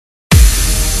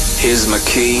Here's my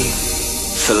key,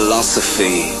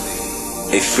 philosophy.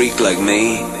 A freak like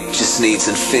me just needs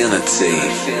infinity.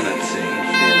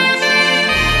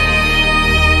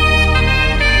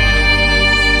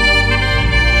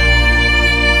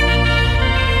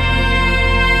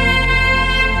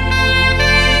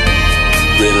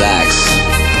 Relax,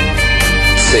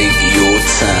 take your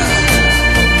time.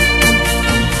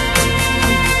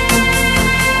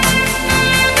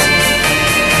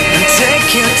 And take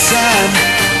your time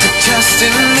to trust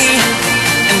in me,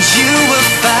 and you will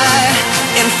find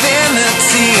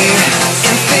infinity,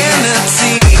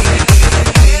 infinity.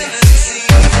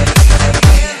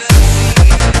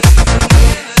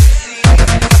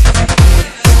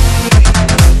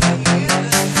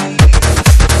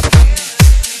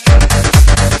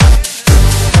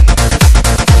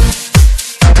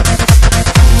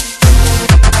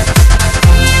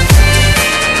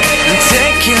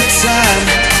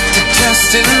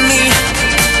 In me,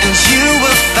 and you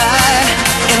will find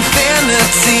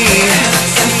infinity,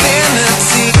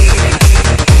 infinity.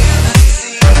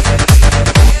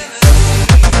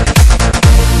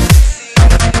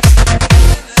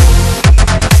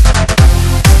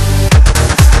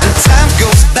 And time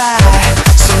goes by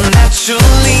so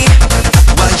naturally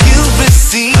while you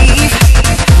receive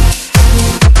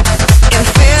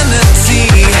infinity.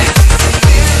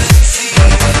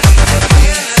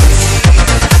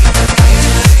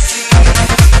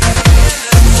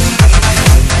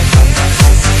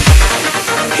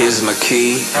 Here's my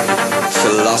key,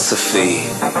 philosophy.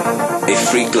 A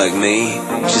freak like me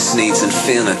just needs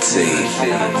infinity.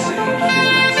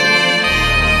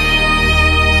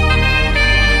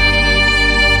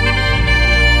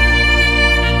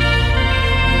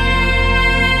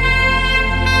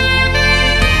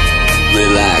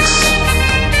 Relax,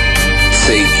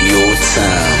 take your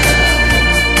time.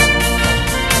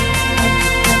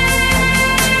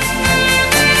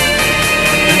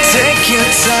 Take your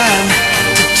time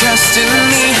to trust in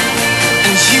me,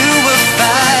 and you will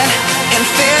find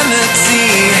infinity,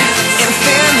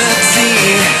 infinity,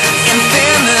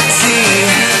 infinity,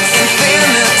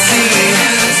 infinity,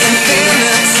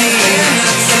 infinity,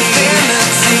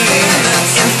 infinity,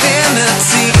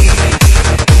 infinity.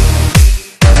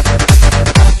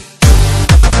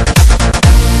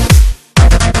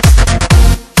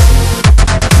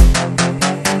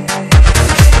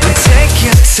 Take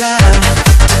your time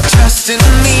to trust in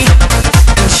me,